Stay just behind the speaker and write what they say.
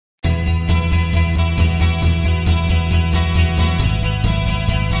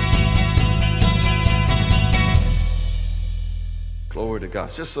Glory to God.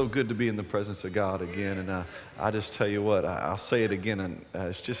 It's just so good to be in the presence of God again. And I just tell you what, I'll say it again,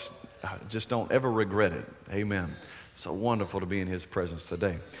 and just don't ever regret it. Amen. So wonderful to be in His presence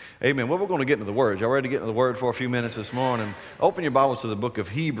today. Amen. Well, we're going to get into the Word. Y'all ready to get into the Word for a few minutes this morning? Open your Bibles to the book of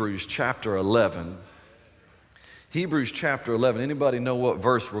Hebrews chapter 11. Hebrews chapter 11. Anybody know what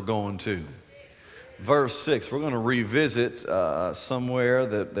verse we're going to? Verse 6. We're going to revisit somewhere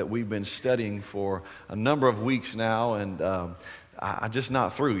that we've been studying for a number of weeks now, and I'm just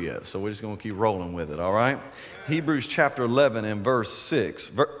not through yet, so we're just going to keep rolling with it, all right? Hebrews chapter 11 and verse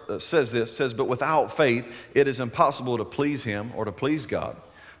 6 says, "But without faith it is impossible to please Him," or to please God.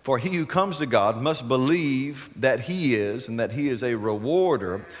 "For he who comes to God must believe that He is, and that He is a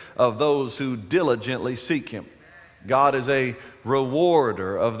rewarder of those who diligently seek Him." God is a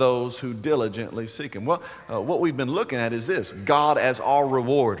rewarder of those who diligently seek Him. Well, what we've been looking at is this: God as our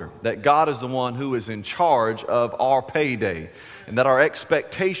rewarder, that God is the one who is in charge of our payday, and that our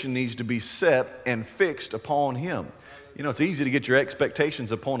expectation needs to be set and fixed upon Him. You know, it's easy to get your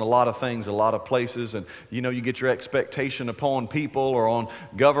expectations upon a lot of things, a lot of places, and you get your expectation upon people or on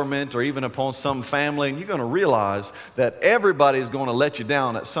government or even upon some family, and you're going to realize that everybody is going to let you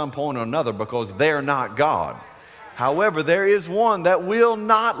down at some point or another because they're not God. However, there is one that will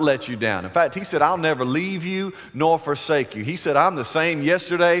not let you down. In fact, He said, "I'll never leave you nor forsake you." He said, "I'm the same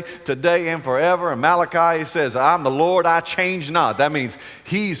yesterday, today, and forever." And Malachi, He says, "I'm the Lord, I change not." That means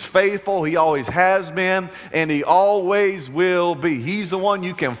He's faithful. He always has been, and He always will be. He's the one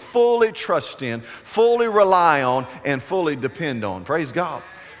you can fully trust in, fully rely on, and fully depend on. Praise God.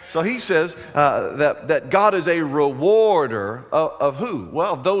 So He says that God is a rewarder of who?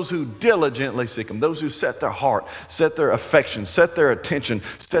 Well, of those who diligently seek Him, those who set their heart, set their affection, set their attention,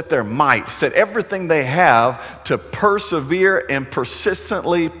 set their might, set everything they have to persevere and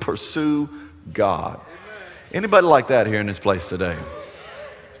persistently pursue God. Anybody like that here in this place today?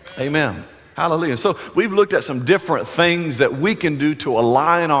 Amen. Hallelujah. So we've looked at some different things that we can do to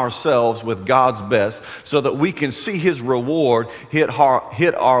align ourselves with God's best so that we can see His reward hit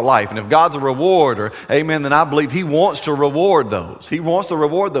our life. And if God's a rewarder, amen, then I believe He wants to reward those. He wants to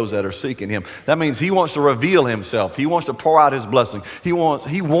reward those that are seeking Him. That means He wants to reveal Himself. He wants to pour out His blessing. He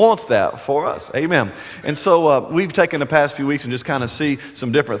wants that for us. Amen. And so we've taken the past few weeks and just kind of see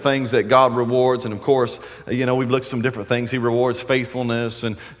some different things that God rewards. And of course, we've looked at some different things. He rewards faithfulness,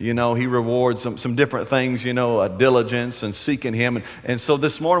 and He rewards some different things, diligence and seeking Him. And so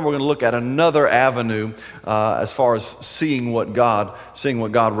this morning we're going to look at another avenue as far as seeing what God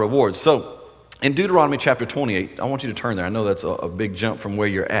rewards. So in Deuteronomy chapter 28, I want you to turn there. I know that's a big jump from where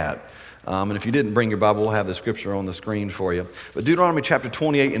you're at. And if you didn't bring your Bible, we'll have the scripture on the screen for you. But Deuteronomy chapter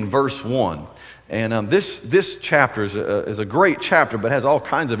 28 in verse 1. And this chapter is a great chapter, but has all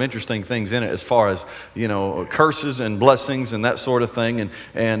kinds of interesting things in it as far as, curses and blessings and that sort of thing.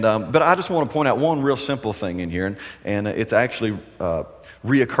 But I just want to point out one real simple thing in here, and it's actually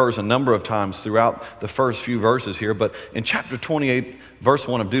reoccurs a number of times throughout the first few verses here. But in chapter 28, verse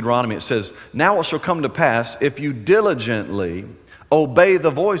 1 of Deuteronomy, it says, "Now it shall come to pass, if you diligently obey the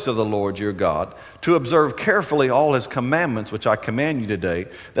voice of the Lord your God, to observe carefully all His commandments which I command you today,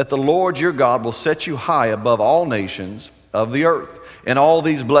 that the Lord your God will set you high above all nations of the earth. And all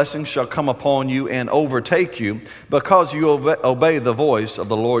these blessings shall come upon you and overtake you, because you obey the voice of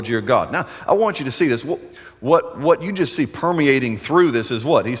the Lord your God." Now, I want you to see this. What you just see permeating through this is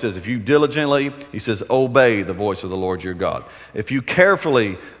what? He says, if you diligently, He says, obey the voice of the Lord your God. If you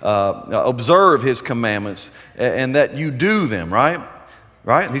carefully observe His commandments and that you do them, right?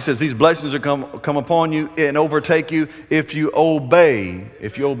 Right? He says these blessings will come upon you and overtake you if you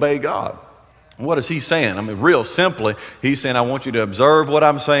obey God. What is He saying? I mean, real simply, He's saying, I want you to observe what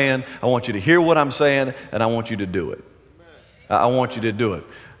I'm saying, I want you to hear what I'm saying, and I want you to do it. I want you to do it.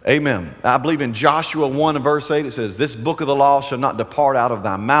 Amen. I believe in Joshua 1 and verse 8, it says, "This book of the law shall not depart out of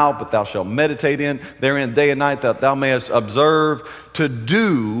thy mouth, but thou shalt meditate therein day and night, that thou mayest observe to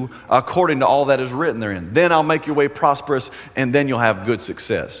do according to all that is written therein. Then I'll make your way prosperous, and then you'll have good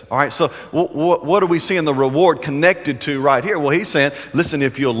success." All right, so what are we seeing the reward connected to right here? Well, He's saying, listen,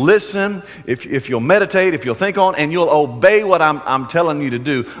 if you'll listen, if you'll meditate, if you'll think on, and you'll obey what I'm telling you to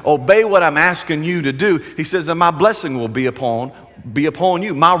do, obey what I'm asking you to do, He says, then my blessing will be upon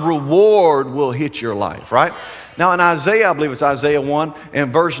you. My reward will hit your life, right? Now in Isaiah, I believe it's Isaiah 1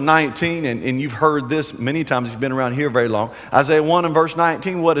 and verse 19, and you've heard this many times if you've been around here very long. Isaiah 1 and verse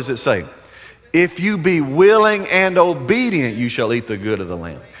 19, what does it say? "If you be willing and obedient, you shall eat the good of the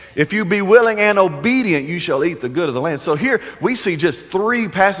land." If you be willing and obedient, you shall eat the good of the land. So here we see just 3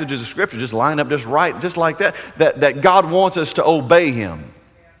 passages of Scripture just line up just right, just like that God wants us to obey Him.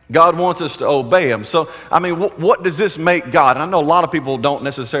 God wants us to obey him. So, I mean, what does this make God? And I know a lot of people don't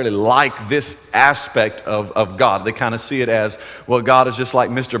necessarily like this aspect of God. They kind of see it as, well, God is just like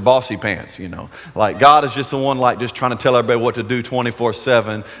Mr. Bossy Pants, you know. Like, God is just the one like just trying to tell everybody what to do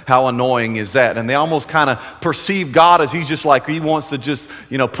 24/7. How annoying is that? And they almost kind of perceive God as he's just like, he wants to just,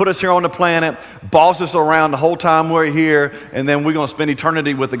 you know, put us here on the planet, boss us around the whole time we're here, and then we're going to spend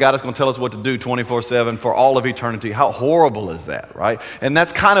eternity with the guy that's going to tell us what to do 24/7 for all of eternity. How horrible is that, right? And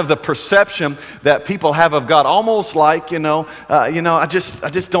that's kind of the perception that people have of God, almost like, I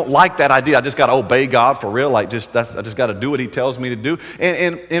just don't like that idea. I just got to obey God for real. Like, I just got to do what he tells me to do.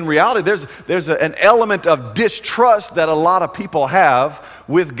 And in reality, there's an element of distrust that a lot of people have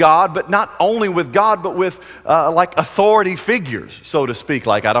with God, but not only with God, but with like authority figures, so to speak.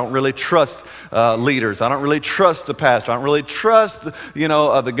 Like, I don't really trust leaders. I don't really trust the pastor. I don't really trust,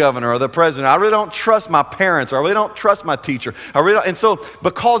 the governor or the president. I really don't trust my parents, or I really don't trust my teacher. And so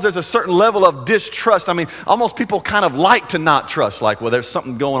because there's a certain level of distrust, I mean, almost people kind of like to not trust, like, well, there's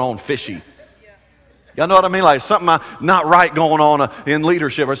something going on fishy. Y'all know what I mean? Like something not right going on in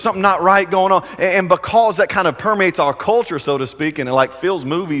leadership, or something not right going on. And because that kind of permeates our culture, so to speak, and it like fills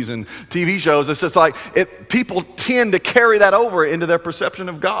movies and TV shows, it's just like people tend to carry that over into their perception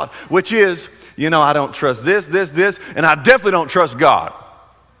of God, which is, I don't trust this, and I definitely don't trust God.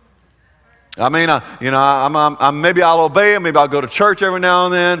 I mean, maybe I'll obey him, maybe I'll go to church every now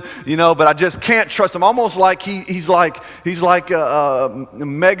and then, but I just can't trust him. Almost like he's like a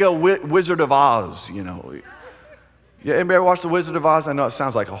mega Wizard of Oz, Yeah, anybody ever watch The Wizard of Oz? I know it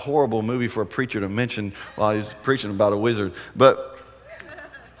sounds like a horrible movie for a preacher to mention while he's preaching about a wizard, but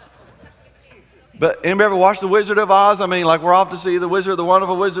anybody ever watch The Wizard of Oz? I mean, like, we're off to see the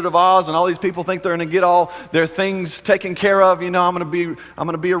wonderful Wizard of Oz, and all these people think they're going to get all their things taken care of. I'm going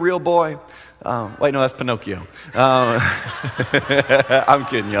to be a real boy. Wait, no, that's Pinocchio. I'm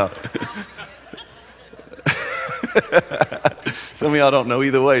kidding, y'all. Some of y'all don't know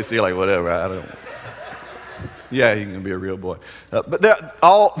either way, so you're like, whatever. I don't. Yeah, he's going to be a real boy. But they're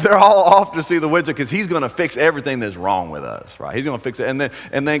all off to see the wizard because he's going to fix everything that's wrong with us, right? He's going to fix it.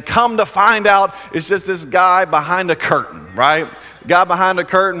 And then come to find out it's just this guy behind a curtain, right? Guy behind a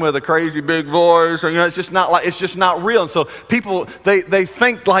curtain with a crazy big voice. And, it's just not real. And so people, they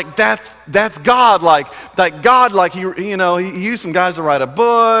think like that's God. Like God, like he used some guys to write a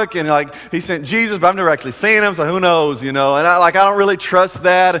book, and like he sent Jesus, but I've never actually seen him, so who knows, And I don't really trust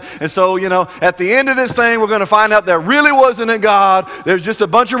that. And so, at the end of this thing, we're going to find out there really wasn't a God. There's just a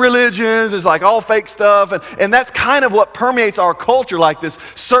bunch of religions. It's like all fake stuff. And that's kind of what permeates our culture, like this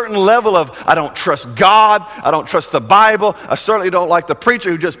certain level of, I don't trust God. I don't trust the Bible. I certainly don't like the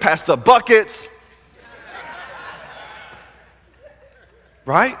preacher who just passed the buckets.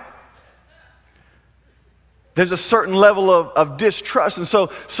 Right? There's a certain level of distrust. And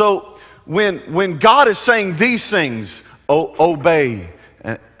so when God is saying these things, obey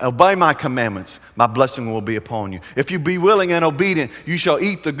my commandments, my blessing will be upon you. If you be willing and obedient, you shall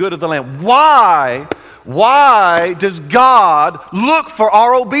eat the good of the land. Why does God look for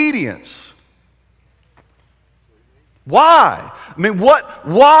our obedience? Why? I mean,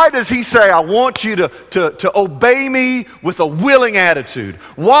 why does he say, I want you to obey me with a willing attitude?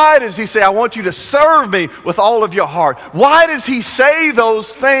 Why does he say, I want you to serve me with all of your heart? Why does he say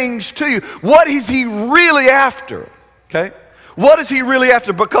those things to you? What is he really after? Okay? What is he really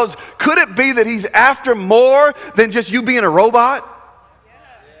after? Because could it be that he's after more than just you being a robot?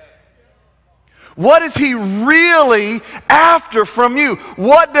 What is he really after from you?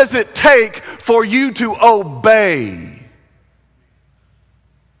 What does it take for you to obey?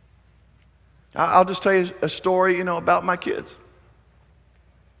 I'll just tell you a story, about my kids.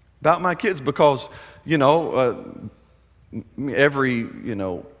 About my kids because, every,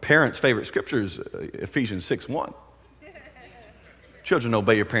 parent's favorite scripture is Ephesians 6:1. Children,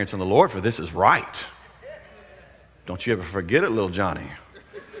 obey your parents in the Lord, for this is right. Don't you ever forget it, little Johnny.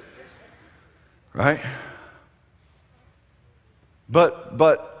 Right?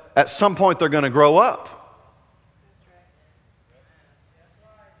 But at some point they're going to grow up.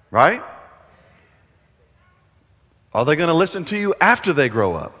 Right? Are they going to listen to you after they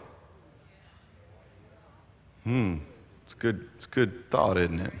grow up? It's good thought,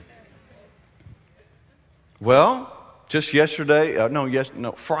 isn't it? Well, just yesterday,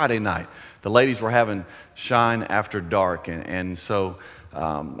 Friday night, the ladies were having Shine After Dark, and so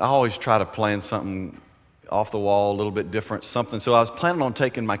I always try to plan something off the wall, a little bit different, something. So I was planning on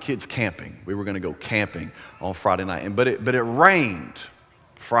taking my kids camping. We were going to go camping on Friday night, but it rained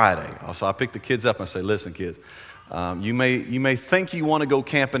Friday. So I picked the kids up and I say, listen, kids, you may think you want to go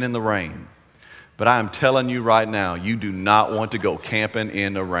camping in the rain, But I am telling you right now, you do not want to go camping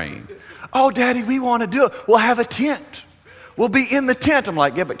in the rain. Oh, Daddy, we want to do it. We'll have a tent. We'll be in the tent. I'm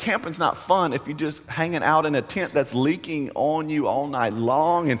like, yeah, but camping's not fun if you're just hanging out in a tent that's leaking on you all night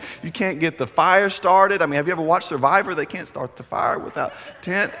long and you can't get the fire started. I mean, have you ever watched Survivor? They can't start the fire without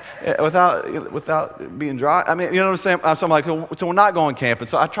tent, without being dry. I mean, you know what I'm saying? So I'm like, so we're not going camping.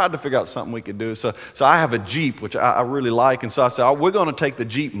 So I tried to figure out something we could do. So I have a Jeep, which I really like. And so I said, oh, we're going to take the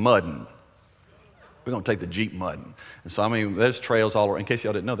Jeep mudding. We're going to take the Jeep mudding. And so, I mean, there's trails all over. In case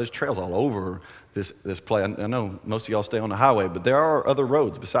y'all didn't know, there's trails all over this place. I know most of y'all stay on the highway, but there are other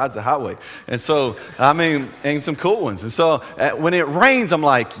roads besides the highway. And so, I mean, and some cool ones. And so, when it rains, I'm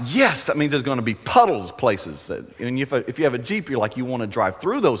like, yes, that means there's going to be puddles places. And if you have a Jeep, you're like, you want to drive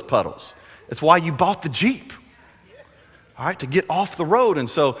through those puddles. It's why you bought the Jeep. All right, to get off the road. And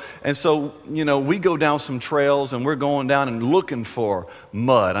so, you know, we go down some trails and we're going down and looking for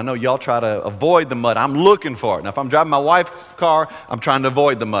mud. I know y'all try to avoid the mud. I'm looking for it. Now, if I'm driving my wife's car, I'm trying to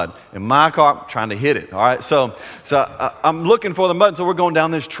avoid the mud. In my car, I'm trying to hit it. All right, so I'm looking for the mud. So we're going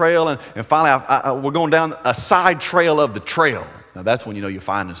down this trail and finally we're going down a side trail of the trail. Now, that's when you know you're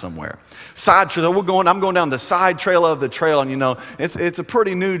finding somewhere. Side trail, I'm going down the side trail of the trail, and, you know, it's a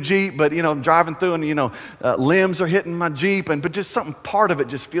pretty new Jeep, but, you know, I'm driving through, and, you know, limbs are hitting my Jeep, but just something, part of it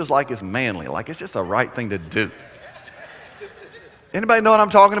just feels like it's manly, like it's just the right thing to do. Anybody know what I'm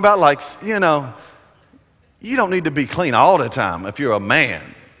talking about? Like, you know, you don't need to be clean all the time if you're a man.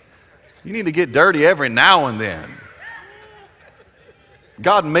 You need to get dirty every now and then.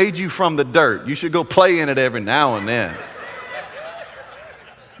 God made you from the dirt. You should go play in it every now and then.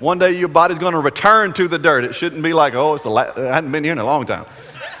 One day your body's going to return to the dirt. It shouldn't be like, oh, I hadn't been here in a long time.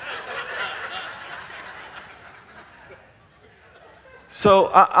 So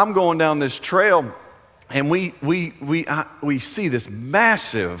I'm going down this trail, and we see this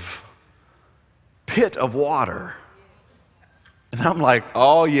massive pit of water. And I'm like,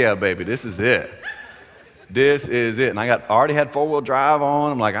 oh, yeah, baby, this is it. This is it. And I already had four-wheel drive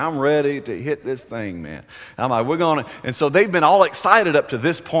on. I'm like, I'm ready to hit this thing, man. And I'm like, we're going to. And so they've been all excited up to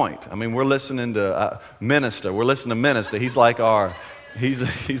this point. I mean, we're listening to Minister. We're listening to Minister. He's like our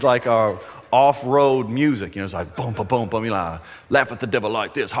off-road music. You know, it's like boom, boom, boom, boom. You know, laugh at the devil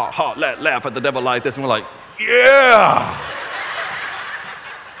like this. Ha, ha, laugh at the devil like this. And we're like, yeah.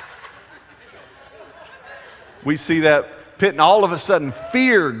 We see that pit, and all of a sudden,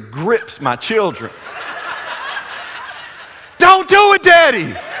 fear grips my children. Don't do it,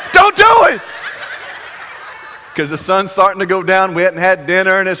 Daddy. Don't do it. Because the sun's starting to go down. We hadn't had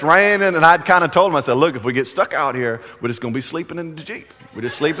dinner and it's raining. And I'd kind of told him, I said, look, if we get stuck out here, we're just going to be sleeping in the Jeep. We're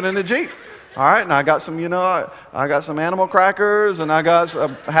just sleeping in the Jeep. All right, and I got some, you know, I got some animal crackers and I got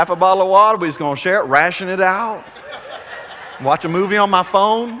half a bottle of water. We're just going to share it, ration it out. Watch a movie on my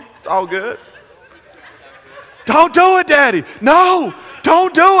phone. It's all good. Don't do it, Daddy. No,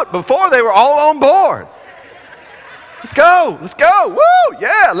 don't do it. Before they were all on board. Let's go. Let's go. Woo.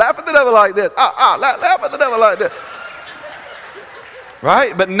 Yeah. Laugh at the devil like this. Laugh at the devil like this.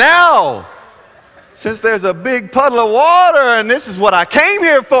 Right? But now, since there's a big puddle of water and this is what I came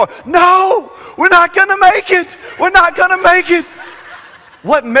here for, no, we're not going to make it. We're not going to make it.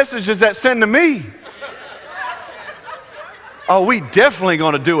 What message does that send to me? Oh, we definitely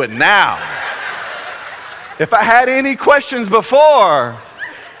going to do it now. If I had any questions before,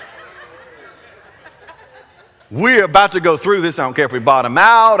 we're about to go through this. I don't care if we bottom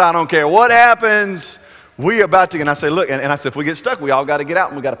out. I don't care what happens. We're about to, and I say, look, and I said, if we get stuck, we all got to get out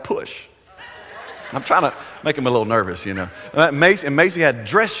and we got to push. I'm trying to make him a little nervous, you know. Macy had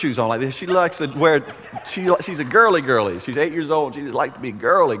dress shoes on like this. She likes to wear, she's a girly. She's 8 years old. She just likes to be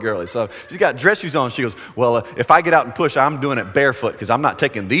girly. So she's got dress shoes on. She goes, well, if I get out and push, I'm doing it barefoot because I'm not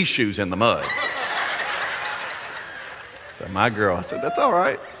taking these shoes in the mud. So my girl, I said, that's all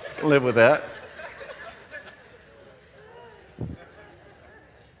right. I can live with that.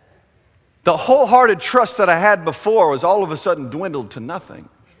 The wholehearted trust that I had before was all of a sudden dwindled to nothing.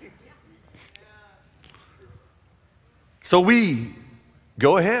 So we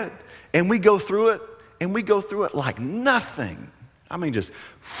go ahead and we go through it like nothing. I mean, just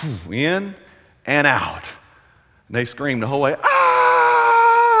in and out. And they scream the whole way,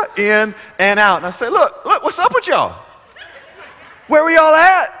 ah, in and out. And I say, look, what's up with y'all? Where were y'all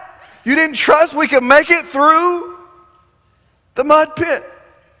at? You didn't trust we could make it through the mud pit.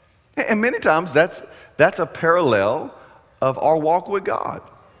 And many times that's a parallel of our walk with God.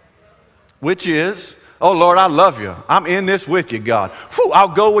 which is, oh, Lord, I love you. I'm in this with you, God. Whew, I'll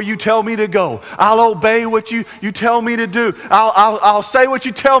go where you tell me to go. I'll obey what you tell me to do. I'll say what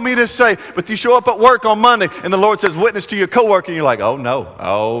you tell me to say. But you show up at work on Monday, and the Lord says, witness to your coworker, and you're like, oh, no.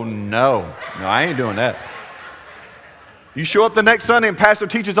 No, I ain't doing that. You show up the next Sunday, and pastor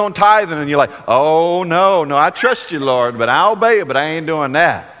teaches on tithing, and you're like, oh, no, I trust you, Lord, but I obey it, but I ain't doing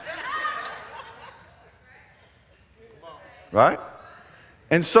that. Right?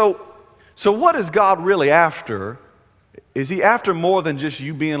 And so what is God really after? Is he after more than just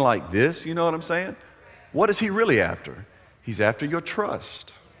you being like this? You know what I'm saying? What is he really after? He's after your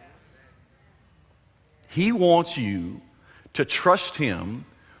trust. He wants you to trust him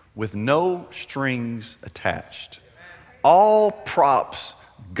with no strings attached. All props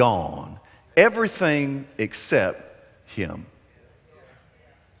gone. Everything except him.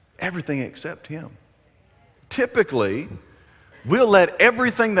 Everything except him. Typically, we'll let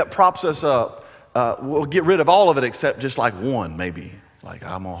everything that props us up, we'll get rid of all of it except just like one, maybe. Like,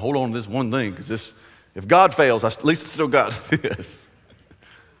 I'm going to hold on to this one thing because if God fails, at least it's still got this.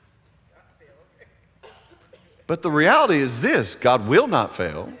 But the reality is this: God will not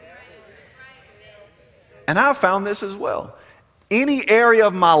fail. And I've found this as well. Any area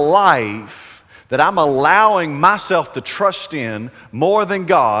of my life that I'm allowing myself to trust in more than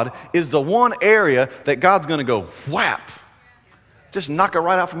God is the one area that God's going to go whap. Just knock it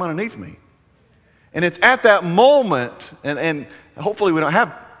right out from underneath me. And it's at that moment, and hopefully we don't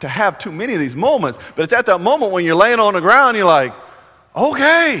have to have too many of these moments, but it's at that moment when you're laying on the ground, you're like,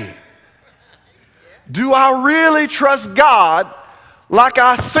 okay, do I really trust God like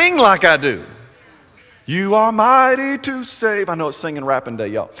I sing like I do? You are mighty to save. I know it's singing rapping day,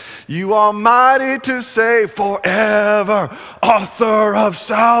 y'all. You are mighty to save forever, author of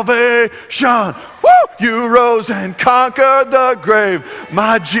salvation. Woo! You rose and conquered the grave.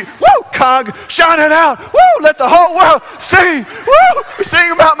 Shine it out. Woo! Let the whole world sing. Woo!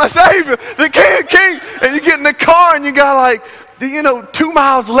 Sing about my Savior, the King of Kings. And you get in the car and you got like, 2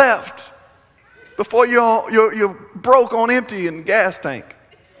 miles left before you're broke on empty in the gas tank.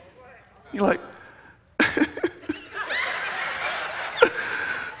 You're like,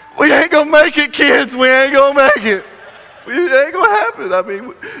 we ain't gonna make it, kids. We ain't gonna make it. It ain't gonna happen. I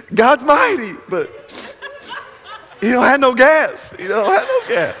mean, God's mighty, but he don't have no gas. He don't have no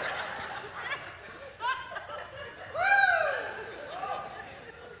gas.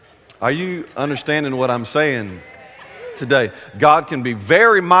 Are you understanding what I'm saying today? God can be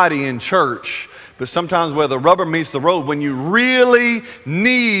very mighty in church, but sometimes where the rubber meets the road, when you really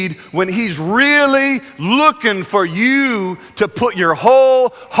need, when he's really looking for you to put your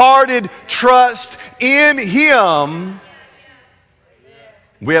wholehearted trust in him,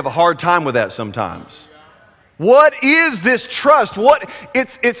 we have a hard time with that sometimes. What is this trust?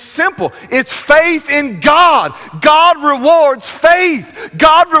 It's simple. It's faith in God. God rewards faith.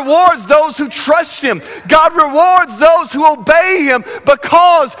 God rewards those who trust him. God rewards those who obey him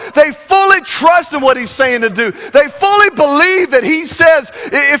because they fully trust in what he's saying to do. They fully believe that he says,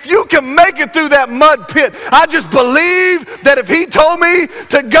 if you can make it through that mud pit, I just believe that if he told me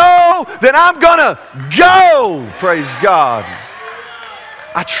to go, then I'm gonna go. Praise God.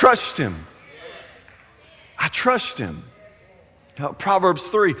 I trust him. I trust him. Proverbs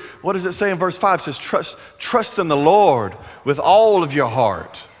 3, what does it say in verse 5? It says, trust in the Lord with all of your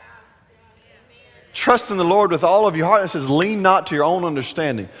heart. Trust in the Lord with all of your heart. It says, lean not to your own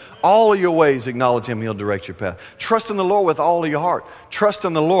understanding. All of your ways acknowledge him, he'll direct your path. Trust in the Lord with all of your heart. Trust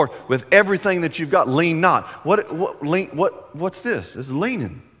in the Lord with everything that you've got. Lean not. What's this? It's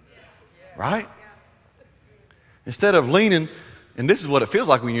leaning, right? Instead of leaning, and this is what it feels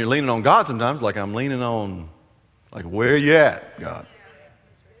like when you're leaning on God sometimes, like I'm leaning on, like, where you at, God?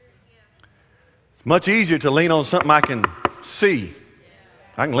 It's much easier to lean on something I can see.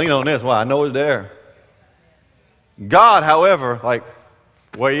 I can lean on this. Well, I know it's there. God, however, like,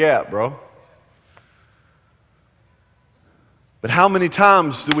 where you at, bro? But how many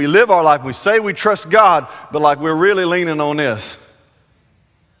times do we live our life, we say we trust God, but like we're really leaning on this?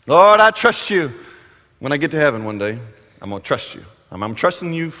 Lord, I trust you. When I get to heaven one day, I'm going to trust you. I'm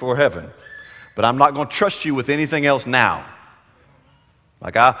trusting you for heaven, but I'm not going to trust you with anything else now.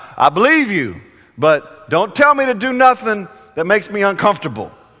 Like, I believe you, but don't tell me to do nothing that makes me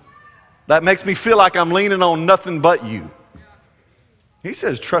uncomfortable, that makes me feel like I'm leaning on nothing but you. He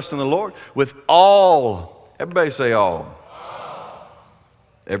says, trust in the Lord with all, everybody say all.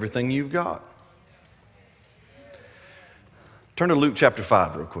 Everything you've got. Turn to Luke chapter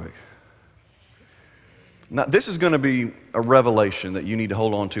 5 real quick. Now, this is going to be a revelation that you need to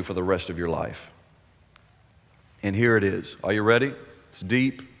hold on to for the rest of your life. And here it is. Are you ready? It's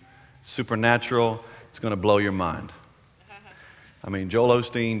deep, Supernatural. It's going to blow your mind. I mean, Joel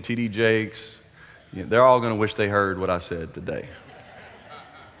Osteen, T.D. Jakes, they're all going to wish they heard what I said today.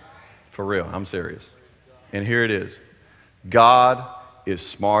 For real, I'm serious. And here it is. God is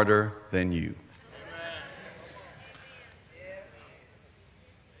smarter than you.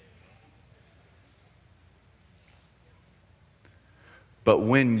 But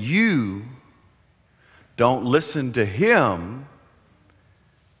when you don't listen to him,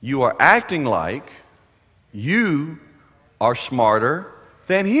 you are acting like you are smarter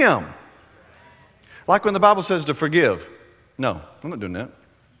than him. Like when the Bible says to forgive. No, I'm not doing that.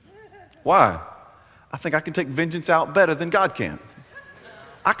 Why? I think I can take vengeance out better than God can.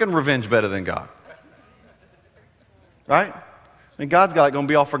 I can revenge better than God. Right? And God's going to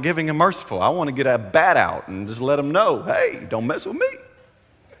be all forgiving and merciful. I want to get a bat out and just let him know, hey, don't mess with me.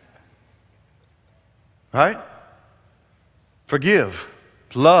 Right? Forgive,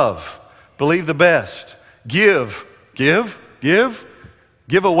 love, believe the best, give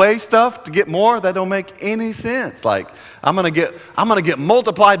away stuff to get more. That don't make any sense. Like I'm gonna get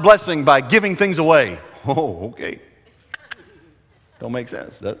multiplied blessing by giving things away. Oh, okay. Don't make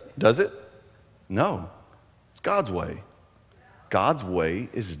sense. Does it? No. It's God's way. God's way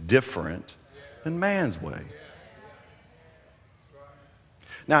is different than man's way.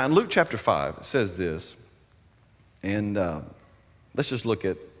 Now in Luke chapter 5, it says this. And let's just look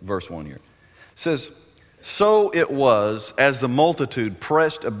at verse 1 here. It says, so it was, as the multitude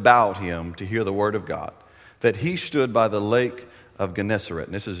pressed about him to hear the word of God, that he stood by the lake of Gennesaret.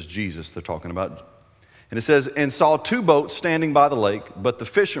 And this is Jesus they're talking about. And it says, and saw two boats standing by the lake, but the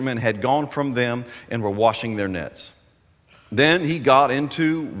fishermen had gone from them and were washing their nets. Then he got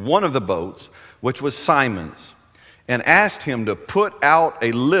into one of the boats, which was Simon's, and asked him to put out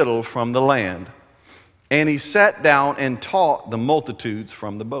a little from the land. And he sat down and taught the multitudes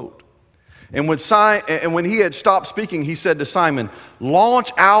from the boat. And when he had stopped speaking, he said to Simon,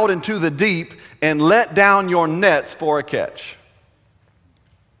 launch out into the deep and let down your nets for a catch.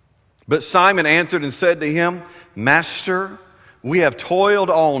 But Simon answered and said to him, Master, we have toiled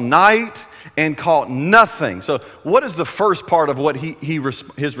all night and caught nothing. So what is the first part of what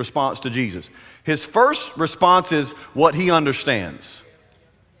his response to Jesus? His first response is what he understands.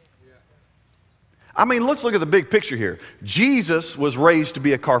 I mean, let's look at the big picture here. Jesus was raised to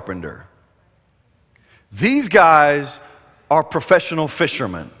be a carpenter. These guys are professional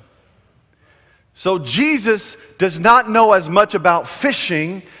fishermen. So Jesus does not know as much about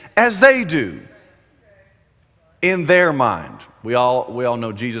fishing as they do in their mind. We all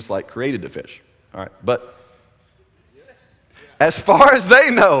know Jesus like created the fish. All right, but as far as they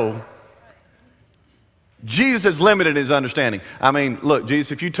know, Jesus is limited in his understanding. I mean, look,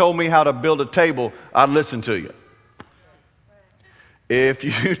 Jesus, if you told me how to build a table, I'd listen to you. If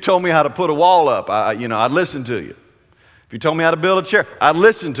you told me how to put a wall up, I'd listen to you. If you told me how to build a chair, I'd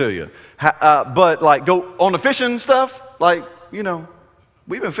listen to you. But like go on the fishing stuff, like, we've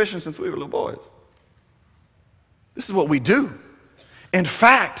been fishing since we were little boys. This is what we do. In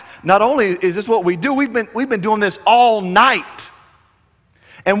fact, not only is this what we do, we've been doing this all night.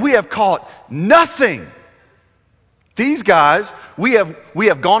 And we have caught nothing. These guys, we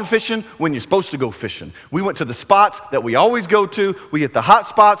have gone fishing when you're supposed to go fishing. We went to the spots that we always go to. We hit the hot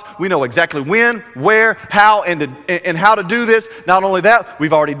spots. We know exactly when, where, how, and how to do this. Not only that,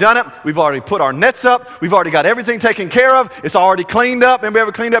 we've already done it. We've already put our nets up. We've already got everything taken care of. It's already cleaned up. Anybody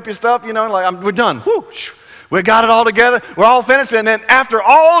ever cleaned up your stuff? We're done. Whew. We got it all together. We're all finished. And then after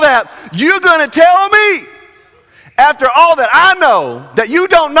all that, you're going to tell me, after all that I know, that you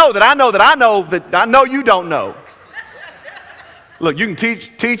don't know, that I know, that I know you don't know. Look, you can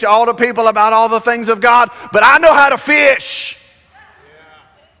teach all the people about all the things of God, but I know how to fish.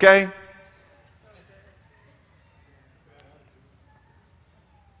 Okay?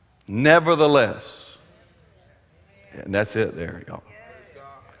 Nevertheless, and that's it there, y'all.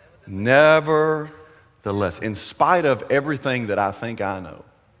 Nevertheless, in spite of everything that I think I know,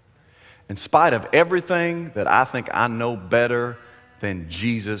 in spite of everything that I think I know better than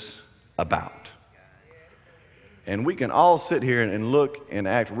Jesus about, and we can all sit here and look and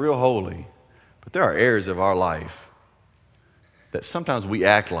act real holy, but there are areas of our life that sometimes we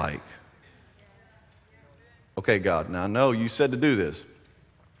act like, okay, God, now I know you said to do this,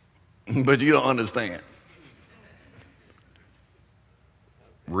 but you don't understand.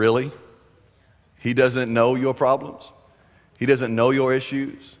 Really? He doesn't know your problems? He doesn't know your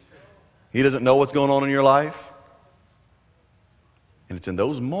issues? He doesn't know what's going on in your life? And it's in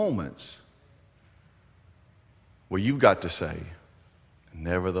those moments where you've got to say,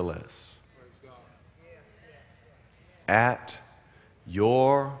 nevertheless, at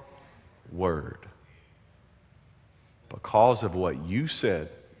your word. Because of what you said.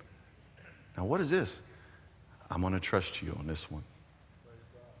 Now, what is this? I'm going to trust you on this one.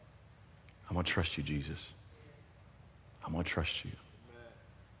 I'm going to trust you, Jesus. I'm going to trust you.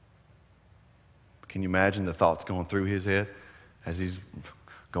 Can you imagine the thoughts going through his head as he's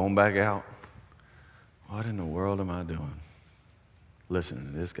going back out? What in the world am I doing?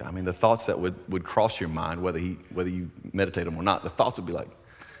 Listening to this guy. I mean, the thoughts that would cross your mind, whether you meditate them or not, the thoughts would be like,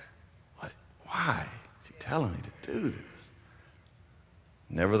 what? Why is he telling me to do this?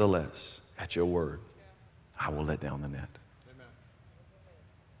 Nevertheless, at your word, I will let down the net. Amen.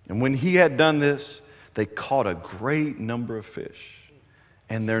 And when he had done this, they caught a great number of fish,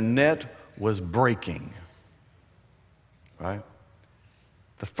 and their net was breaking. Right?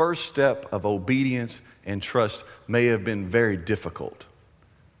 The first step of obedience and trust may have been very difficult.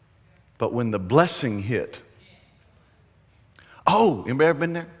 But when the blessing hit, oh, anybody ever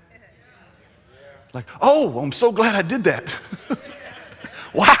been there? Like, oh, I'm so glad I did that.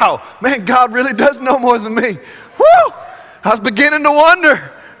 Wow, man, God really does know more than me. Woo! I was beginning to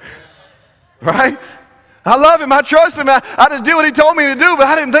wonder. Right? I love him. I trust him. I just did what he told me to do, but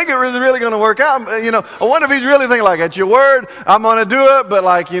I didn't think it was really going to work out. I wonder if he's really thinking like, at your word, I'm going to do it. But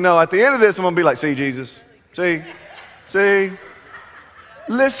at the end of this, I'm going to be like, see, Jesus, see,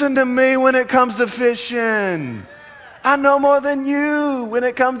 listen to me when it comes to fishing. I know more than you when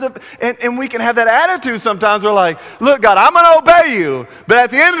it comes to, and we can have that attitude sometimes. We're like, look, God, I'm going to obey you. But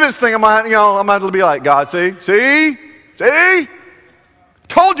at the end of this thing, I'm going to be like, God, see,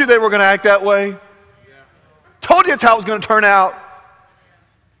 told you they were going to act that way. Told you it's how it was going to turn out.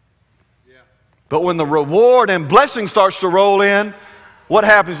 Yeah. But when the reward and blessing starts to roll in, what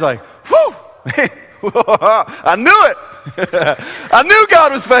happens? Like, whew, I knew it. I knew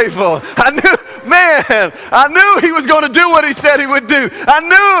God was faithful. I knew he was going to do what he said he would do. I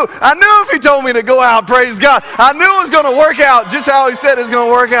knew if he told me to go out, praise God, I knew it was going to work out just how he said it was going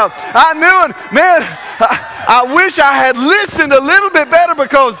to work out. I knew it. Man, I wish I had listened a little bit better,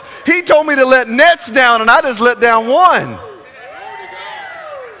 because he told me to let nets down and I just let down one.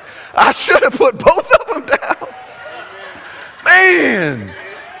 I should have put both of them down. Man.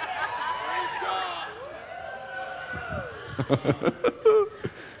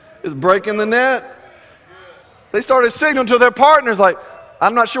 It's breaking the net. They started signaling to their partners like,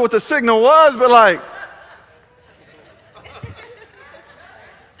 I'm not sure what the signal was, but like,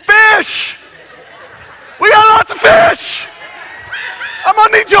 fish! We got lots of fish! I'm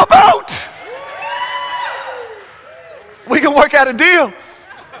gonna need your boat! We can work out a deal.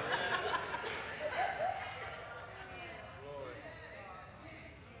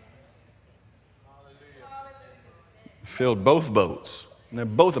 Filled both boats, and they're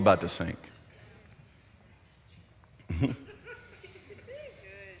both about to sink.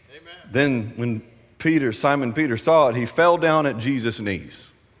 Then when Simon Peter saw it, he fell down at Jesus' knees.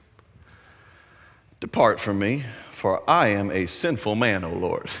 Depart from me, for I am a sinful man, O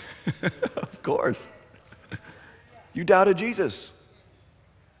Lord. Of course. You doubted Jesus.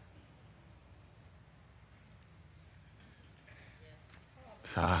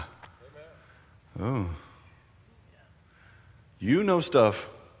 Oh. You know stuff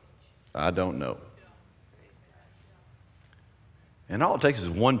I don't know. And all it takes is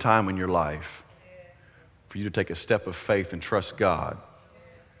one time in your life for you to take a step of faith and trust God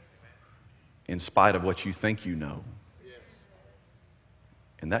in spite of what you think you know.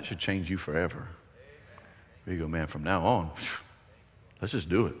 And that should change you forever. You go, man, from now on, let's just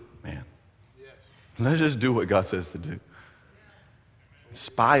do it, man. Let's just do what God says to do. In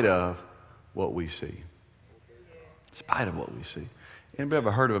spite of what we see. In spite of what we see. Anybody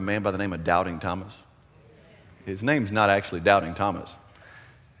ever heard of a man by the name of Doubting Thomas? His name's not actually Doubting Thomas.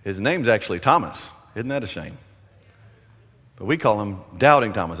 His name's actually Thomas. Isn't that a shame? But we call him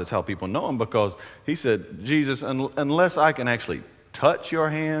Doubting Thomas. That's how people know him, because he said, Jesus, unless I can actually touch your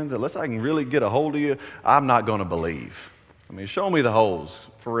hands, unless I can really get a hold of you, I'm not going to believe. I mean, show me the holes,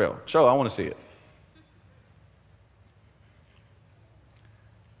 for real. I want to see it.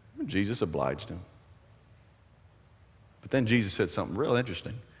 Jesus obliged him. But then Jesus said something real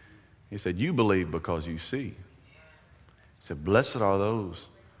interesting. He said, you believe because you see. He said, blessed are those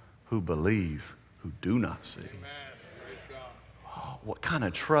who believe, who do not see. Oh, what kind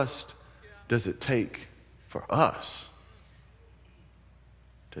of trust does it take for us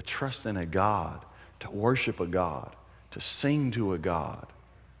to trust in a God, to worship a God, to sing to a God,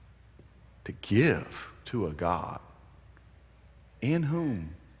 to give to a God in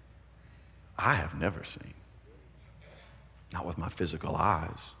whom I have never seen? Not with my physical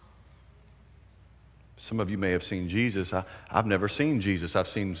eyes. Some of you may have seen Jesus. I've never seen Jesus. I've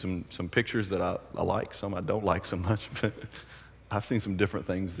seen some pictures that I like, some I don't like so much. But I've seen some different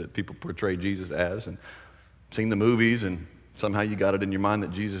things that people portray Jesus as, and seen the movies, and somehow you got it in your mind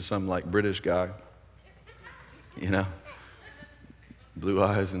that Jesus is some like British guy, you know, blue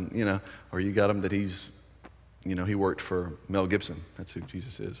eyes, and, you know, or you got him that he's, you know, he worked for Mel Gibson. That's who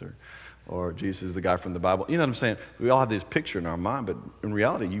Jesus is. Or Jesus is the guy from the Bible. You know what I'm saying? We all have this picture in our mind, but in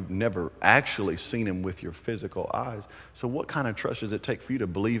reality, you've never actually seen him with your physical eyes. So what kind of trust does it take for you to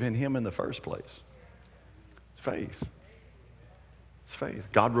believe in him in the first place? It's faith. It's faith.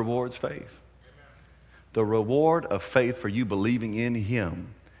 God rewards faith. The reward of faith for you believing in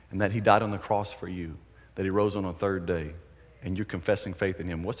him and that he died on the cross for you, that he rose on the third day, and you're confessing faith in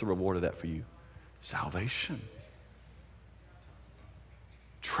him. What's the reward of that for you? Salvation.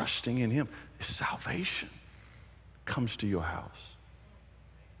 Trusting in him is salvation. Comes to your house.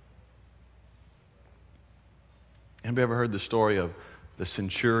 Anybody ever heard the story of the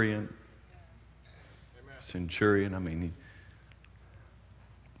centurion? Amen. Centurion, I mean,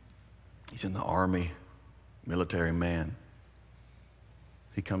 he's in the army, military man.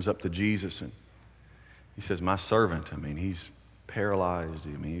 He comes up to Jesus and he says, my servant, I mean, he's paralyzed.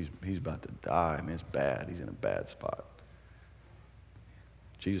 I mean, he's about to die. I mean, it's bad. He's in a bad spot.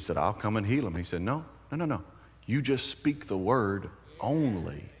 Jesus said, I'll come and heal him. He said, no. You just speak the word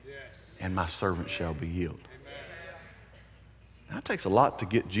only, and my servant shall be healed. That takes a lot to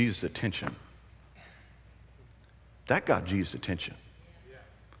get Jesus' attention. That got Jesus' attention.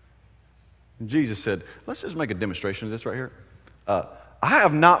 And Jesus said, let's just make a demonstration of this right here. I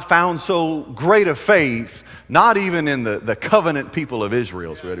have not found so great a faith, not even in the covenant people of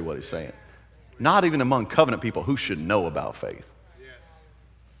Israel, is really what he's saying. Not even among covenant people who should know about faith.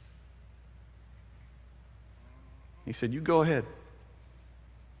 He said, you go ahead.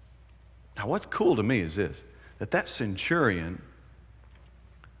 Now, what's cool to me is this, that centurion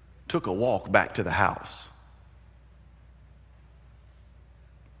took a walk back to the house,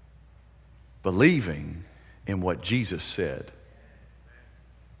 believing in what Jesus said.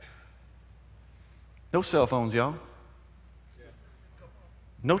 No cell phones, y'all.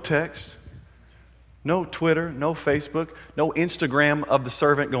 No text. No Twitter. No Facebook. No Instagram of the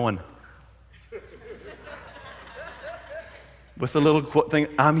servant going with the little thing,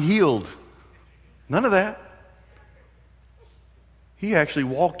 I'm healed. None of that. He actually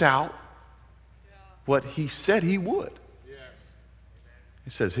walked out what he said he would. He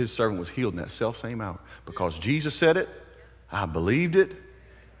says his servant was healed in that self-same hour. Because Jesus said it, I believed it,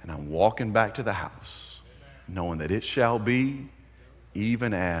 and I'm walking back to the house, knowing that it shall be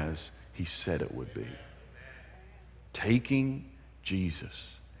even as he said it would be. Taking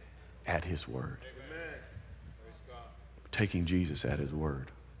Jesus at his word. Taking Jesus at his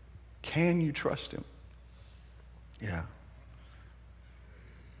word. Can you trust him? Yeah.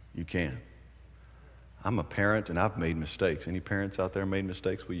 You can. I'm a parent and I've made mistakes. Any parents out there made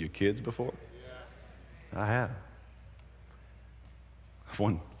mistakes with your kids before? I have.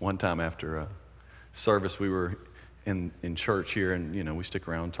 One time after service, we were in church here, and we stick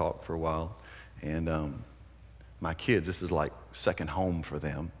around and talk for a while. And my kids, this is like second home for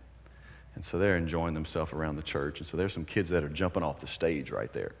them. And so they're enjoying themselves around the church. And so there's some kids that are jumping off the stage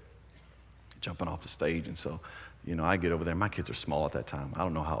right there. Jumping off the stage. And so, I get over there. My kids are small at that time. I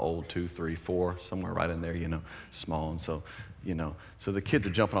don't know how old, 2, 3, 4, somewhere right in there, small. And so, so the kids are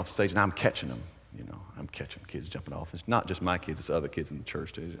jumping off the stage, and I'm catching them. I'm catching kids jumping off. It's not just my kids, it's other kids in the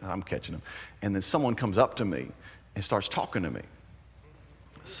church too. I'm catching them. And then someone comes up to me and starts talking to me.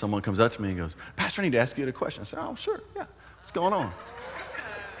 Someone comes up to me and goes, Pastor, I need to ask you a question. I said, oh, sure, yeah. What's going on?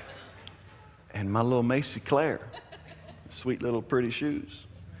 And my little Macy Claire, sweet little pretty shoes,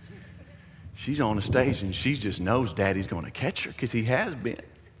 she's on the stage and she just knows Daddy's going to catch her because he has been.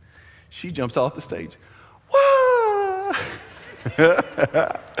 She jumps off the stage. Whoa!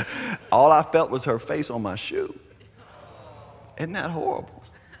 All I felt was her face on my shoe. Isn't that horrible?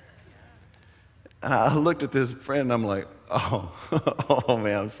 And I looked at this friend and I'm like, oh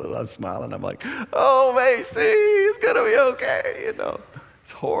man, I'm smiling. I'm like, oh Macy, it's going to be okay,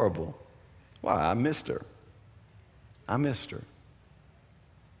 It's horrible. Why? I missed her.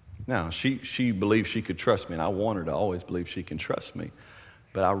 Now, she believed she could trust me, and I want her to always believe she can trust me.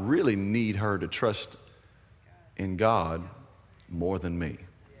 But I really need her to trust in God more than me.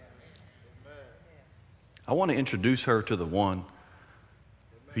 I want to introduce her to the one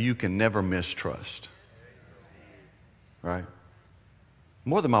who you can never mistrust. Right?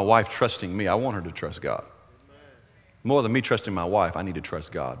 More than my wife trusting me, I want her to trust God. More than me trusting my wife, I need to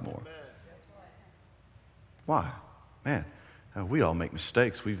trust God more. Why? Man, We all make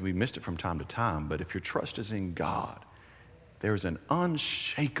mistakes. We missed it from time to time. But if your trust is in God, there's an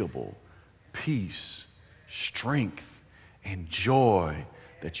unshakable peace, strength, and joy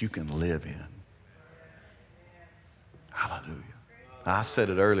that you can live in. Hallelujah. I said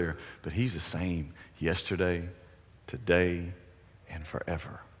it earlier, but he's the same yesterday, today, and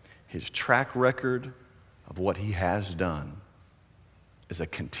forever. His track record of what he has done is a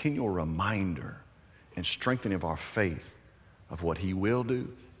continual reminder and strengthening of our faith of what he will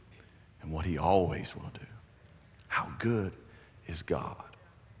do and what he always will do. How good is God?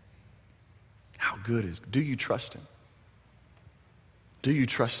 How good is, do you trust him? Do you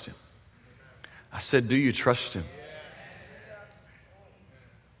trust him? I said, do you trust him?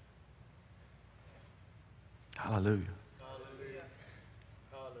 Hallelujah.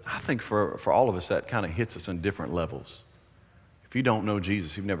 I think for all of us, that kind of hits us on different levels. If you don't know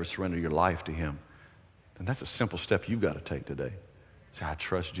Jesus, you've never surrendered your life to him, then that's a simple step you've got to take today. Say, I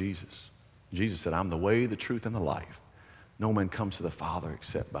trust Jesus. Jesus said, I'm the way, the truth, and the life. No man comes to the Father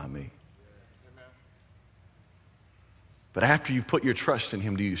except by me. But after you've put your trust in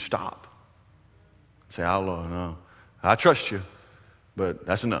him, do you stop? Say, oh, Lord, no, I trust you, but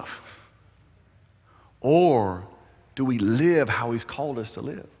that's enough. Or do we live how he's called us to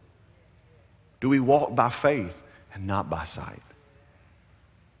live? Do we walk by faith and not by sight?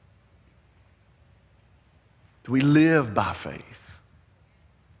 Do we live by faith?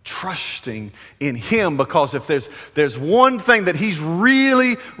 Trusting in him, because if there's one thing that he's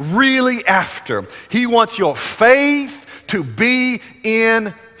really, really after, he wants your faith to be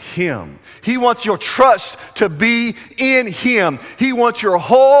in him. He wants your trust to be in him. He wants your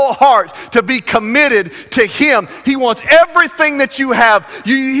whole heart to be committed to him. He wants everything that you have.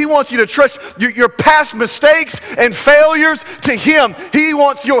 He wants you to trust your past mistakes and failures to him. He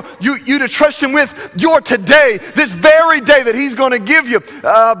wants you to trust him with your today, this very day that he's going to give you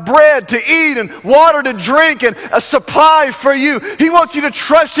bread to eat and water to drink and a supply for you. He wants you to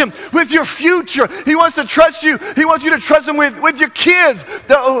trust him with your future. He wants to trust you. He wants you to trust him with your kids,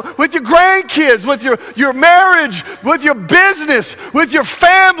 with your grandkids, with your marriage, with your business, with your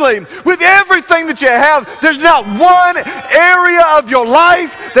family, with everything that you have. There's not one area of your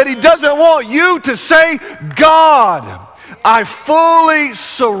life that he doesn't want you to say, God, I fully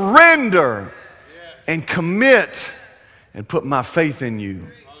surrender and commit and put my faith in you.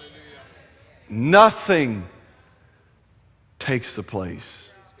 Nothing takes the place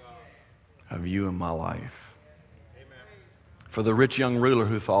of you in my life. For the rich young ruler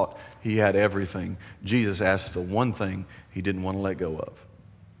who thought he had everything, Jesus asked the one thing he didn't want to let go of,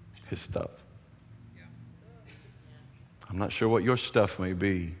 his stuff. I'm not sure what your stuff may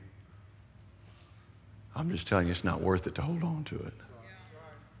be. I'm just telling you it's not worth it to hold on to it.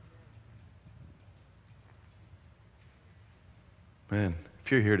 Man, if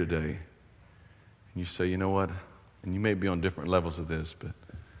you're here today and you say, you know what, and you may be on different levels of this, but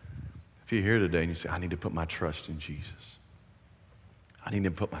if you're here today and you say, I need to put my trust in Jesus. I need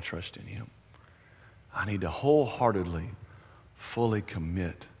to put my trust in him. I need to wholeheartedly, fully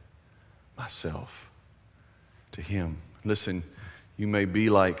commit myself to him. Listen, you may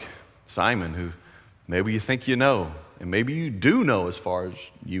be like Simon, who maybe you think you know, and maybe you do know as far as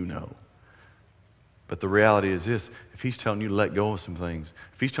you know. But the reality is this: if he's telling you to let go of some things,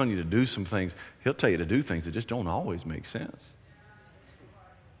 if he's telling you to do some things, he'll tell you to do things that just don't always make sense.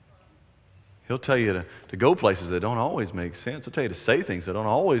 He'll tell you to go places that don't always make sense. He'll tell you to say things that don't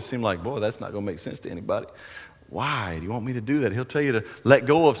always seem like, boy, that's not going to make sense to anybody. Why do you want me to do that? He'll tell you to let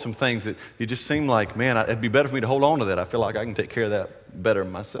go of some things that you just seem like, man, it'd be better for me to hold on to that. I feel like I can take care of that better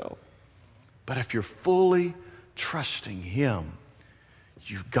myself. But if you're fully trusting him,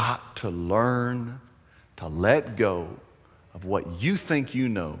 you've got to learn to let go of what you think you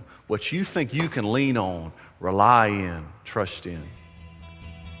know, what you think you can lean on, rely in, trust in,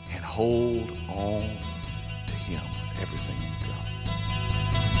 and hold on to him with everything you've got.